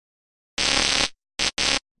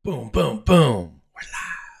Boom, boom, boom. We're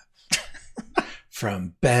live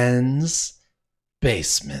from Ben's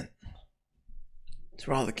basement. It's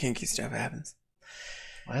where all the kinky stuff happens.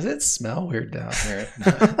 Why does it smell weird down here?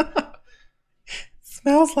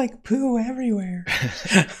 Smells like poo everywhere.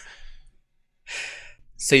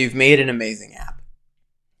 So you've made an amazing app.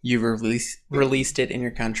 You've released it in your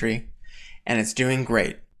country, and it's doing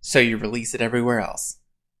great. So you release it everywhere else,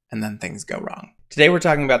 and then things go wrong. Today we're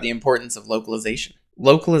talking about the importance of localization.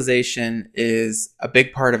 Localization is a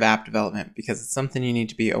big part of app development because it's something you need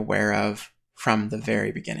to be aware of from the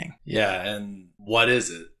very beginning. Yeah, and what is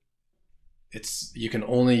it? You can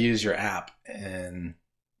only use your app in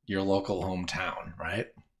your local hometown, right?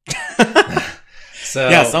 So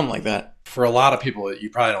yeah, something like that. For a lot of people, you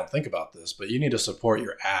probably don't think about this, but you need to support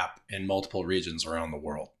your app in multiple regions around the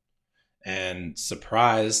world. And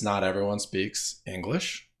surprise, not everyone speaks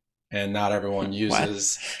English. And not everyone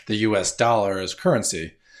uses the US dollar as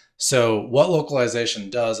currency. So what localization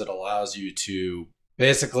does, it allows you to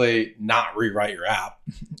basically not rewrite your app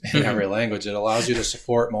in every language. It allows you to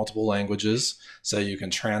support multiple languages so you can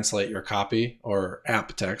translate your copy or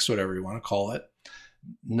app text, whatever you want to call it,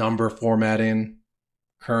 number formatting,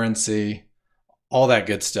 currency, all that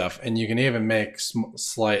good stuff. And you can even make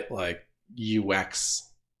slight like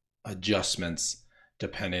UX adjustments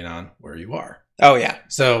depending on where you are. Oh, yeah.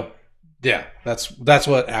 So yeah, that's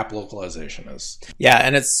what app localization is. Yeah,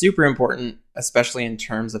 and it's super important, especially in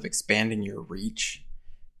terms of expanding your reach.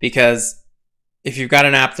 Because if you've got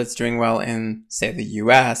an app that's doing well in, say, the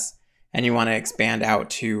US, and you want to expand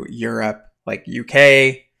out to Europe, like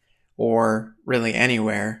UK, or really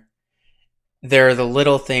anywhere, there are the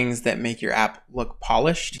little things that make your app look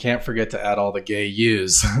polished. You can't forget to add all the gay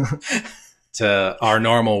U's to our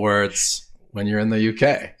normal words when you're in the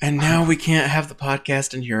UK. And now we can't have the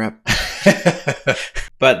podcast in Europe.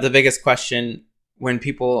 But the biggest question when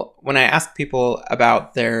I ask people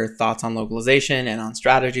about their thoughts on localization and on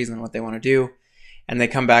strategies and what they want to do, and they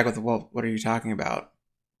come back with, well, what are you talking about?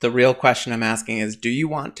 The real question I'm asking is, do you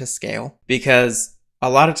want to scale? Because a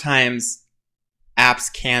lot of times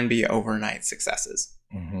apps can be overnight successes.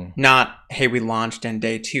 Mm-hmm. Not, hey, we launched and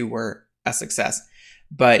day 2 we're a success.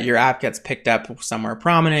 But your app gets picked up somewhere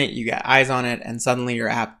prominent, you get eyes on it, and suddenly your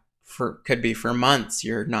app could be for months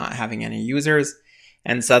you're not having any users,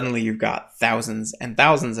 and suddenly you've got thousands and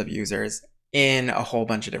thousands of users in a whole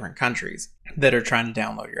bunch of different countries that are trying to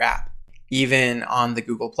download your app. Even on the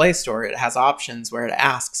Google Play Store, it has options where it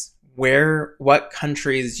asks, what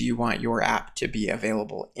countries do you want your app to be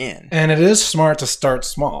available in? And it is smart to start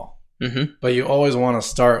small, mm-hmm. but you always want to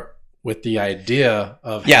start with the idea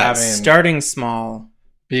of starting small.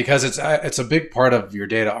 Because it's a big part of your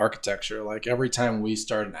data architecture. Like every time we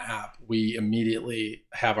start an app, we immediately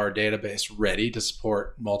have our database ready to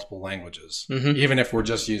support multiple languages, mm-hmm. even if we're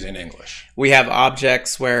just using English. We have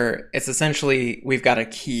objects where it's essentially we've got a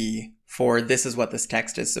key for this is what this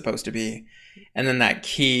text is supposed to be. And then that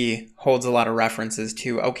key holds a lot of references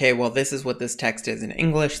to, okay, well, this is what this text is in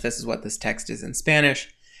English. This is what this text is in Spanish.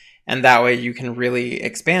 And that way you can really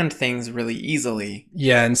expand things really easily.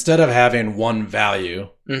 Yeah, instead of having one value,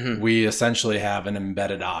 mm-hmm. we essentially have an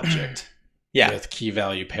embedded object with key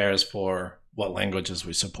value pairs for what languages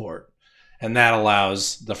we support. And that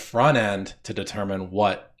allows the front end to determine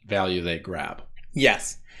what value they grab.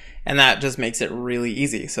 Yes. And that just makes it really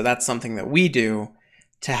easy. So that's something that we do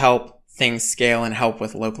to help things scale and help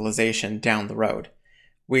with localization down the road.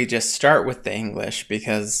 We just start with the English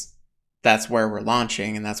because that's where we're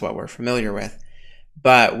launching and that's what we're familiar with.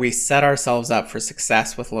 But we set ourselves up for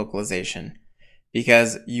success with localization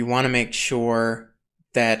because you want to make sure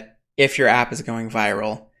that if your app is going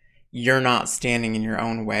viral, you're not standing in your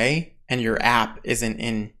own way and your app isn't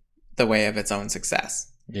in the way of its own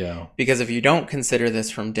success. Yeah. Because if you don't consider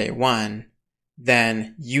this from day one,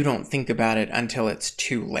 then you don't think about it until it's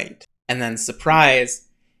too late. And then surprise,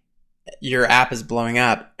 your app is blowing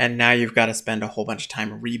up and now you've got to spend a whole bunch of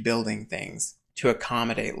time rebuilding things to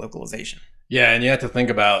accommodate localization. Yeah, and you have to think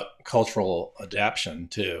about cultural adaptation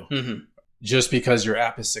too. Mm-hmm. Just because your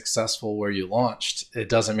app is successful where you launched, it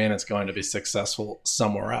doesn't mean it's going to be successful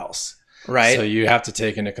somewhere else. Right. So you have to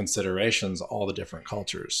take into considerations all the different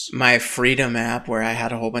cultures. My Freedom app where I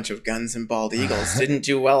had a whole bunch of guns and bald eagles didn't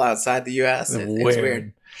do well outside the US. It's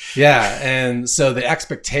weird. Yeah. And so the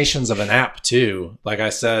expectations of an app too, like I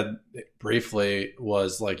said briefly,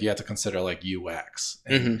 was like you have to consider like UX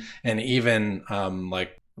and even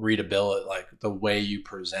like readability, like the way you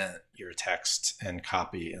present your text and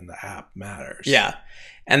copy in the app matters. Yeah.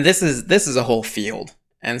 And this is a whole field.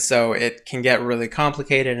 And so it can get really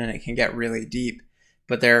complicated and it can get really deep.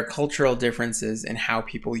 but there are cultural differences in how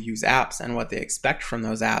people use apps and what they expect from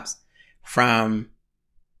those apps. From,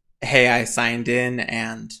 hey, I signed in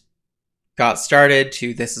and got started,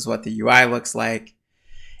 to this is what the UI looks like.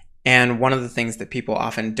 And one of the things that people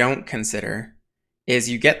often don't consider is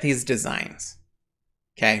you get these designs,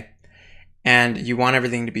 okay? And you want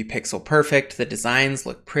everything to be pixel perfect. The designs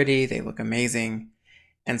look pretty, they look amazing.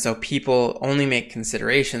 And so people only make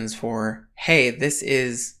considerations for, hey, this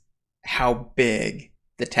is how big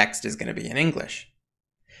the text is going to be in English.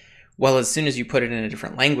 Well, as soon as you put it in a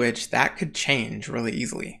different language, that could change really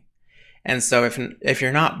easily. And so if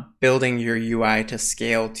you're not building your UI to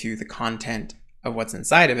scale to the content of what's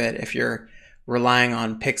inside of it, if you're relying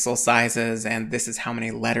on pixel sizes and this is how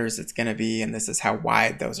many letters it's going to be and this is how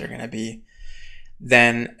wide those are going to be,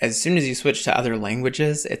 then as soon as you switch to other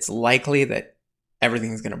languages, it's likely that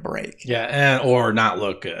everything's going to break. Yeah, and or not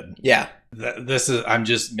look good. Yeah. This is, I'm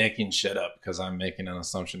just making shit up because I'm making an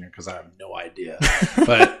assumption here because I have no idea.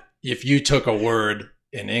 But if you took a word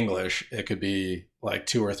in English, it could be like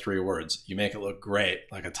 2 or 3 words. You make it look great,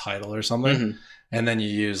 like a title or something. Mm-hmm. And then you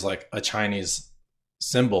use like a Chinese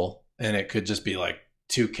symbol and it could just be like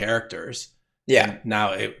 2 characters. Yeah. And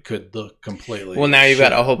now it could look completely. Well, now you've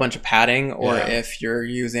got a whole bunch of padding, or if you're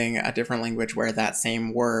using a different language where that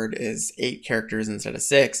same word is 8 characters instead of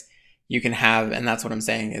 6, you can have, and that's what I'm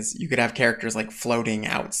saying, is you could have characters like floating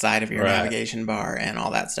outside of your navigation bar and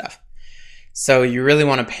all that stuff. So you really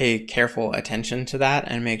want to pay careful attention to that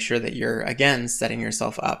and make sure that you're, again, setting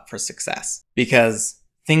yourself up for success, because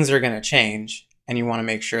things are going to change and you want to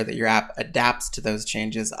make sure that your app adapts to those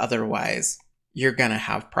changes. Otherwise, you're going to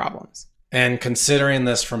have problems. And considering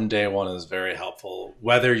this from day one is very helpful.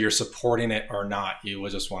 Whether you're supporting it or not, you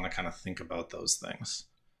would just want to kind of think about those things.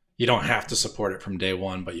 You don't have to support it from day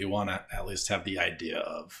one, but you want to at least have the idea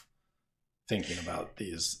of thinking about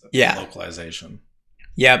these localization.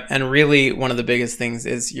 Yeah, and really one of the biggest things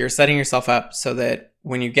is you're setting yourself up so that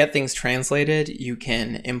when you get things translated, you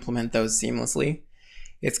can implement those seamlessly.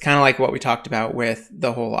 It's kind of like what we talked about with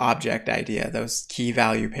the whole object idea, those key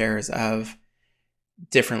value pairs of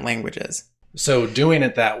different languages. So doing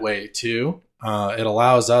it that way too, it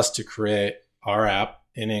allows us to create our app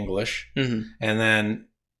in English, mm-hmm. and then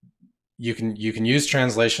you can use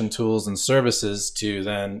translation tools and services to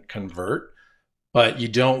then convert, but you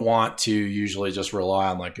don't want to usually just rely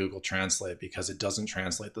on like Google Translate because it doesn't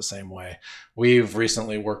translate the same way. We've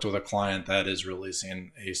recently worked with a client that is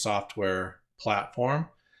releasing a software platform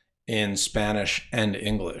in Spanish and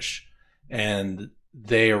English, and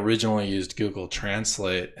they originally used Google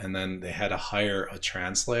Translate, and then they had to hire a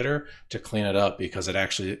translator to clean it up because it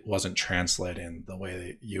actually wasn't translating the way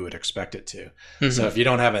that you would expect it to. Mm-hmm. So if you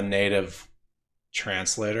don't have a native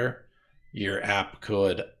translator, your app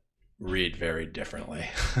could read very differently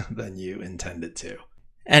than you intended to.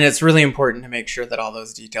 And it's really important to make sure that all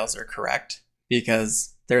those details are correct,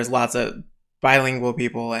 because there's lots of bilingual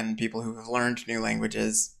people and people who have learned new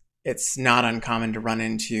languages. It's not uncommon to run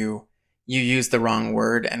into, you used the wrong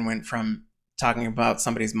word and went from talking about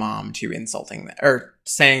somebody's mom to insulting them, or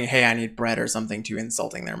saying, hey, I need bread or something, to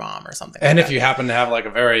insulting their mom or something. And if you happen to have like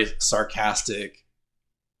a very sarcastic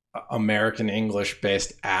American English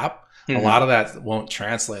based app, mm-hmm. a lot of that won't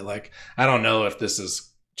translate. Like, I don't know if this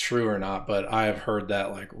is true or not, but I've heard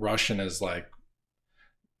that like Russian is like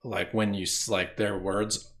when you like their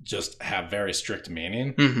words just have very strict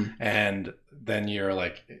meaning, mm-hmm. and then you're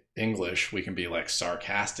like English, we can be like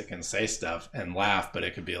sarcastic and say stuff and laugh, but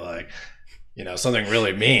it could be like, you know, something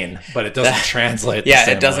really mean, but it doesn't translate. Yeah,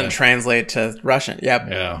 it doesn't translate to Russian.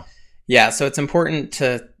 Yep. Yeah. So it's important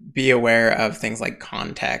to be aware of things like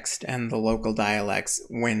context and the local dialects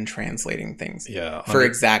when translating things. Yeah. For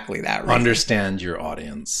exactly that reason. Understand your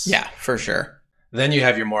audience. Yeah, for sure. Then you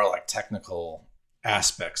have your more like technical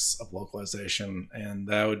aspects of localization, and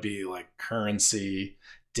that would be like currency,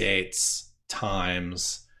 dates,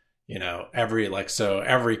 times, you know, every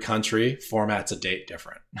country formats a date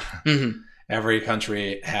different. Mm-hmm. Every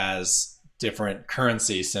country has different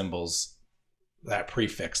currency symbols that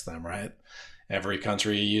prefix them, right? Every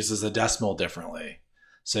country uses a decimal differently.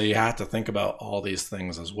 So you have to think about all these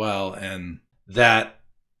things as well, and that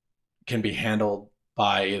can be handled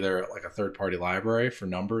by either like a third-party library for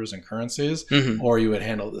numbers and currencies, mm-hmm. or you would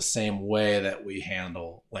handle it the same way that we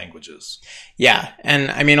handle languages. Yeah, and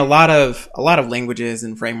I mean a lot of languages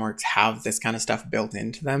and frameworks have this kind of stuff built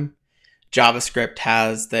into them. JavaScript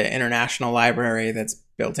has the international library that's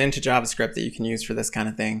built into JavaScript that you can use for this kind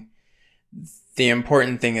of thing. The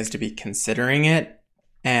important thing is to be considering it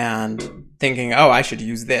and thinking, oh, I should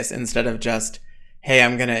use this, instead of just, hey,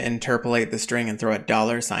 I'm going to interpolate the string and throw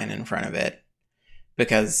a $sign in front of it.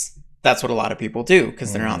 Because that's what a lot of people do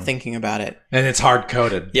because they're not thinking about it. And it's hard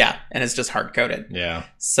coded. Yeah, and it's just hard coded. Yeah.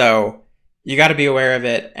 So you got to be aware of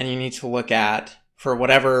it, and you need to look at, for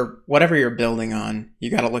whatever you're building on, you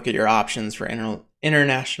got to look at your options for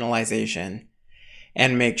internationalization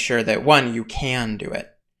and make sure that, one, you can do it,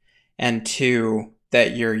 and two,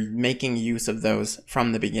 that you're making use of those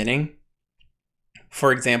from the beginning.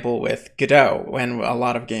 For example, with Godot and a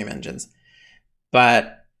lot of game engines.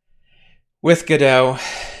 But with Godot,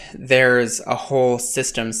 there's a whole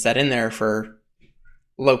system set in there for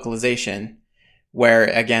localization where,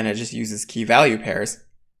 again, it just uses key value pairs.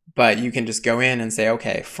 But you can just go in and say,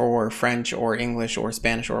 okay, for French or English or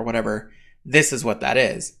Spanish or whatever, this is what that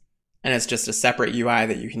is. And it's just a separate UI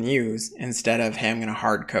that you can use instead of, hey, I'm going to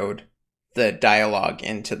hard code the dialogue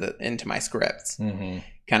into my scripts kind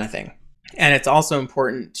of thing. And it's also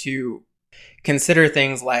important to consider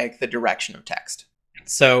things like the direction of text.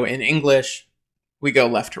 So in English, we go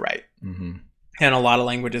left to right. And a lot of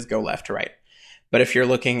languages go left to right. But if you're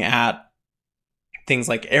looking at things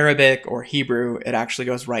like Arabic or Hebrew, it actually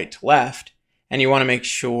goes right to left. And you want to make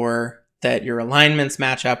sure that your alignments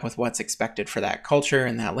match up with what's expected for that culture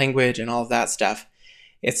and that language and all of that stuff.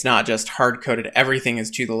 It's not just hard-coded. Everything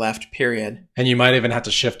is to the left, period. And you might even have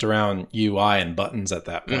to shift around UI and buttons at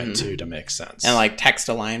that point, too, to make sense. And like text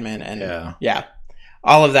alignment and yeah,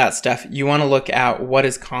 all of that stuff. You want to look at what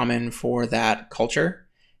is common for that culture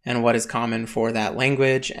and what is common for that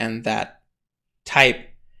language and that type,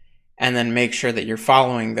 and then make sure that you're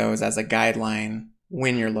following those as a guideline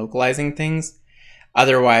when you're localizing things.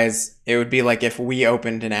 Otherwise, it would be like if we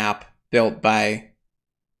opened an app built by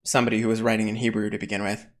somebody who was writing in Hebrew to begin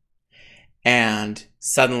with, and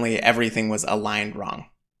suddenly everything was aligned wrong.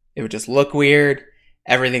 It would just look weird.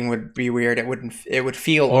 Everything would be weird. It would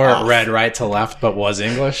feel or off. It read right to left, but was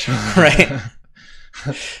English. Right.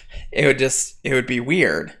 It would be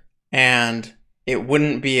weird. And it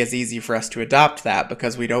wouldn't be as easy for us to adopt that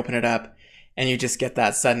because we'd open it up and you just get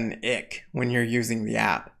that sudden ick when you're using the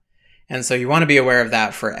app. And so you want to be aware of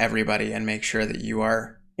that for everybody and make sure that you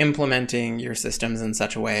are implementing your systems in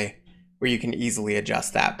such a way where you can easily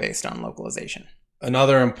adjust that based on localization.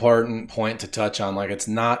 Another important point to touch on, like, it's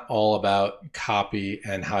not all about copy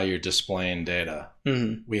and how you're displaying data.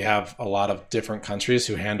 We have a lot of different countries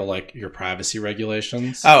who handle like your privacy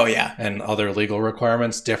regulations. Oh, yeah. And other legal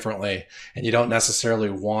requirements differently. And you don't necessarily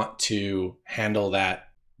want to handle that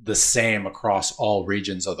the same across all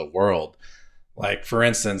regions of the world. Like, for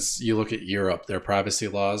instance, you look at Europe, their privacy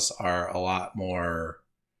laws are a lot more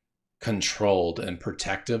controlled and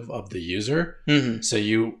protective of the user. So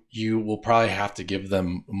you will probably have to give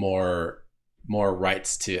them more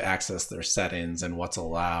rights to access their settings and what's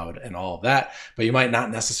allowed and all of that, but you might not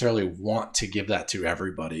necessarily want to give that to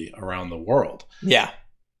everybody around the world. Yeah.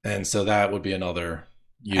 And so that would be another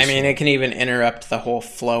useful. I mean, it can even interrupt the whole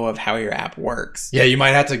flow of how your app works. Yeah, you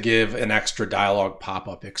might have to give an extra dialogue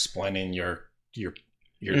pop-up explaining your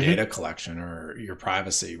data collection or your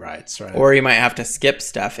privacy rights, right? Or you might have to skip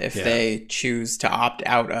stuff if they choose to opt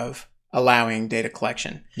out of allowing data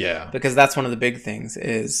collection. Yeah. Because that's one of the big things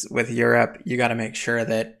is with Europe, you got to make sure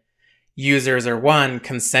that users are, one,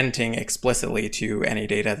 consenting explicitly to any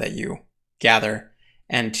data that you gather,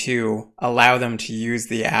 and two, allow them to use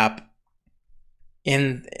the app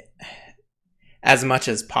in as much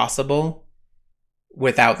as possible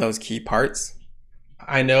without those key parts.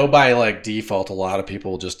 I know by like default, a lot of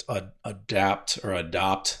people just adapt or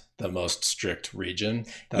adopt the most strict region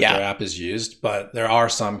that their app is used, but there are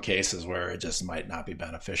some cases where it just might not be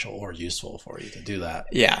beneficial or useful for you to do that.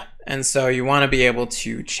 Yeah. And so you want to be able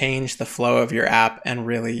to change the flow of your app and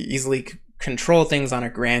really easily control things on a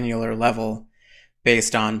granular level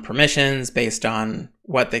based on permissions, based on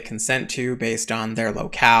what they consent to, based on their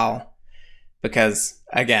locale. Because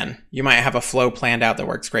again, you might have a flow planned out that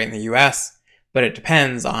works great in the US, but it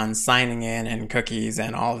depends on signing in and cookies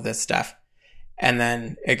and all of this stuff. And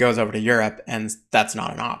then it goes over to Europe, and that's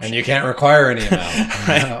not an option. And you can't require any amount.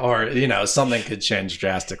 Right? Or, something could change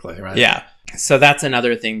drastically, right? Yeah. So that's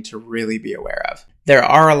another thing to really be aware of. There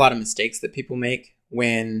are a lot of mistakes that people make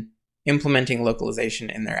when implementing localization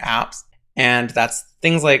in their apps. And that's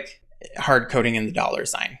things like hard coding in the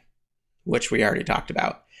 $sign, which we already talked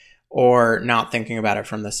about, or not thinking about it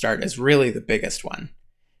from the start is really the biggest one.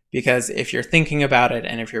 Because if you're thinking about it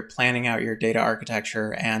and if you're planning out your data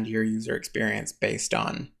architecture and your user experience based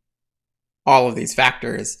on all of these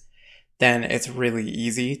factors, then it's really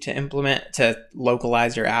easy to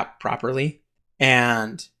localize your app properly.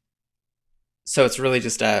 And so it's really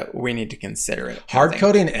just we need to consider it. Hard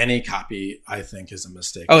coding any copy, I think, is a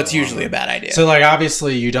mistake. Oh, it's usually a bad idea. So like,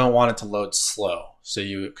 obviously you don't want it to load slow. So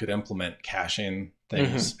you could implement caching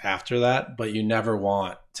things after that, but you never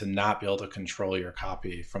want to not be able to control your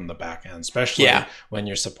copy from the back end, especially when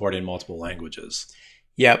you're supporting multiple languages.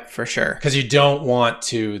 Yep, for sure. Because you don't want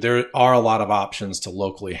to, there are a lot of options to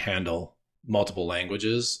locally handle multiple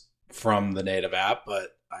languages from the native app, but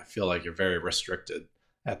I feel like you're very restricted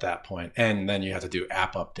at that point. And then you have to do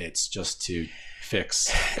app updates just to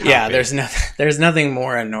fix copy. Yeah, there's nothing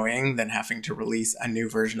more annoying than having to release a new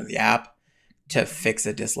version of the app to fix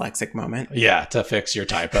a dyslexic moment. Yeah, to fix your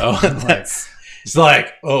typo. It's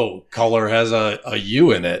like, oh, color has a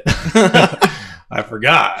U in it. I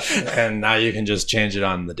forgot. And now you can just change it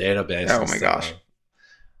on the database. Oh my gosh.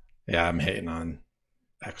 Yeah, I'm hating on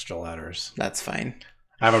extra letters. That's fine.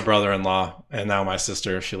 I have a brother-in-law and now my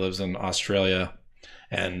sister, she lives in Australia,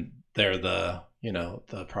 and they're the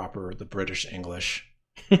British English.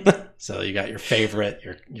 So you got your favorite,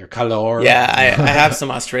 your color. Yeah, I have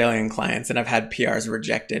some Australian clients and I've had PRs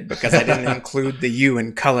rejected because I didn't include the U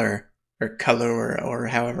in color or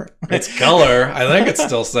however. It's color. I think it's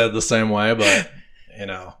still said the same way, but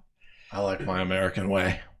I like my American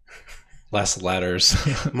way. Less letters.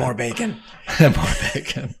 More bacon. More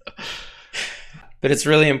bacon. But it's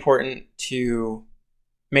really important to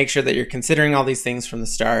make sure that you're considering all these things from the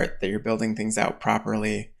start, that you're building things out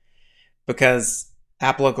properly, because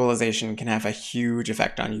app localization can have a huge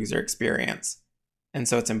effect on user experience. And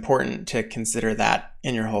so it's important to consider that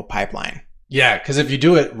in your whole pipeline. Yeah, because if you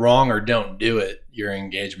do it wrong or don't do it, your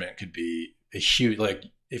engagement could be a huge, like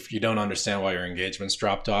if you don't understand why your engagement's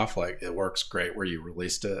dropped off, like it works great where you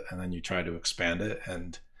released it and then you try to expand it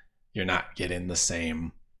and you're not getting the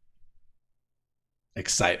same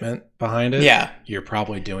excitement behind it. Yeah. You're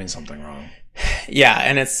probably doing something wrong. Yeah.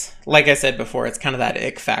 And it's, like I said before, it's kind of that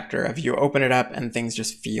ick factor of you open it up and things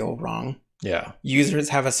just feel wrong. Yeah. Users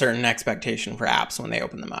have a certain expectation for apps when they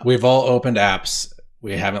open them up. We've all opened apps.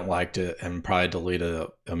 We haven't liked it and probably deleted it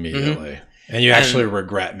immediately. Mm-hmm. And you actually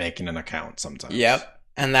regret making an account sometimes. Yep.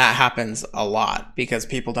 And that happens a lot because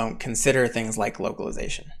people don't consider things like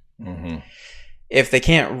localization. Mm-hmm. If they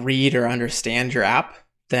can't read or understand your app,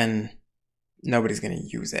 then nobody's going to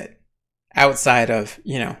use it outside of,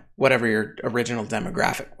 whatever your original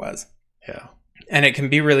demographic was. Yeah. And it can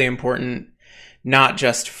be really important, not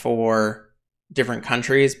just for different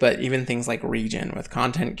countries, but even things like region with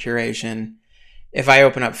content curation. If I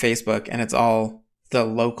open up Facebook and it's all the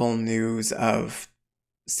local news of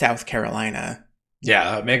South Carolina.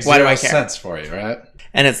 Yeah, it makes zero sense for you, right?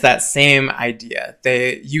 And it's that same idea.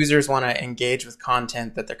 The users want to engage with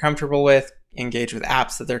content that they're comfortable with, engage with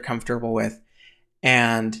apps that they're comfortable with,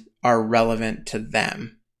 and are relevant to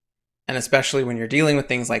them. And especially when you're dealing with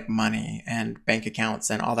things like money and bank accounts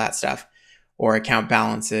and all that stuff, or account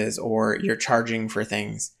balances, or you're charging for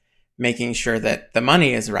things, making sure that the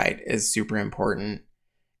money is right is super important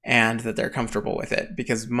and that they're comfortable with it.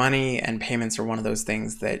 Because money and payments are one of those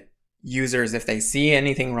things that users, if they see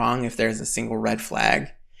anything wrong, if there's a single red flag,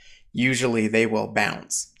 usually they will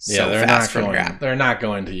bounce they're not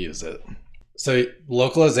going to use it. So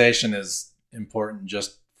localization is important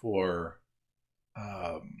just for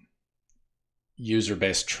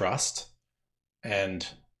user-based trust and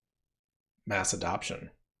mass adoption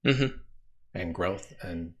and growth.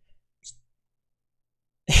 And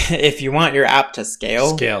if you want your app to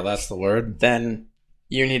scale, that's the word, then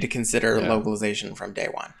you need to consider localization from day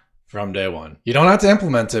one. From day one. You don't have to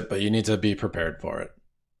implement it, but you need to be prepared for it.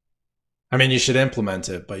 I mean, you should implement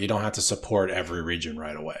it, but you don't have to support every region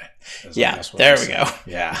right away. Yeah, there we go.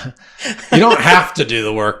 Yeah. You don't have to do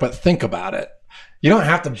the work, but think about it. You don't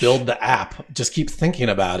have to build the app. Just keep thinking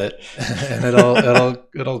about it, and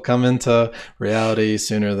it'll come into reality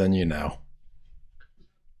sooner than you know.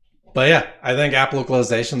 But yeah, I think app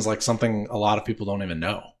localization is like something a lot of people don't even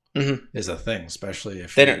know is a thing, especially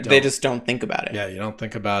if they just don't think about it. Yeah, you don't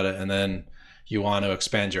think about it, and then you want to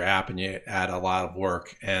expand your app and you add a lot of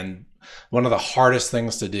work. And one of the hardest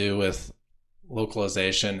things to do with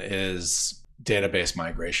localization is database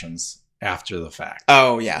migrations after the fact.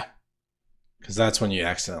 Oh, yeah. Because that's when you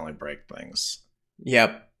accidentally break things.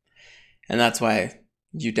 Yep. And that's why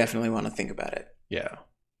you definitely want to think about it. Yeah.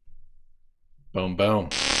 Boom, boom.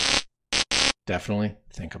 Definitely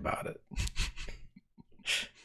think about it.